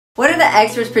the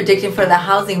experts predicting for the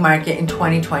housing market in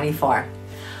 2024?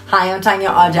 Hi, I'm Tanja,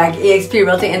 Odzak, eXp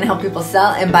Realty, and help people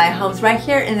sell and buy homes right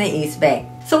here in the East Bay.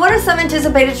 So what are some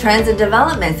anticipated trends and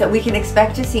developments that we can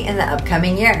expect to see in the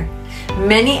upcoming year?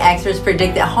 Many experts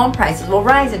predict that home prices will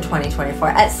rise in 2024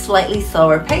 at slightly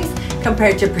slower pace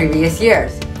compared to previous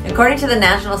years. According to the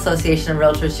National Association of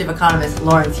Realtors chief economist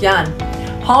Lawrence Young,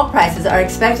 home prices are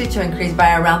expected to increase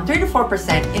by around 3 to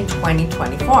 4% in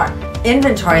 2024.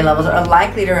 Inventory levels are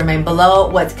likely to remain below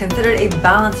what's considered a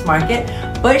balanced market,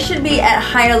 but should be at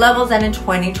higher levels than in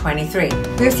 2023.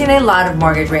 We've seen a lot of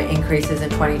mortgage rate increases in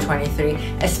 2023,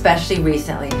 especially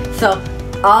recently, so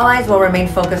all eyes will remain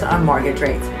focused on mortgage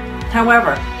rates.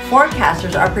 However,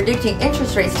 forecasters are predicting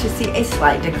interest rates to see a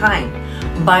slight decline.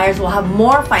 Buyers will have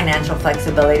more financial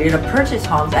flexibility to purchase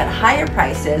homes at higher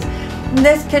prices.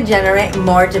 This could generate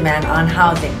more demand on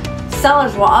housing.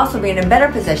 Sellers will also be in a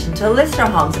better position to list their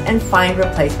homes and find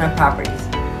replacement properties.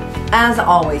 As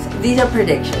always, these are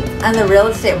predictions, and the real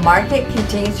estate market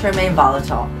continues to remain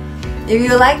volatile. If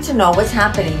you would like to know what's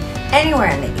happening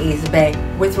anywhere in the East Bay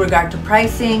with regard to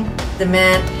pricing,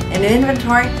 demand, and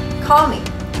inventory, call me.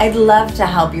 I'd love to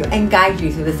help you and guide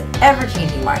you through this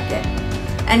ever-changing market.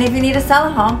 And if you need to sell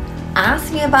a home,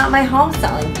 ask me about my home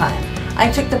selling plan.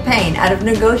 I took the pain out of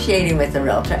negotiating with the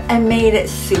realtor and made it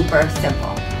super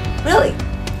simple. Really,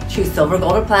 choose silver,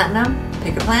 gold, or platinum,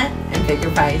 pick a plan, and pick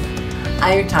your price.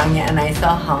 I'm Tanja and I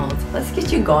sell homes. Let's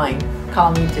get you going.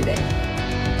 Call me today.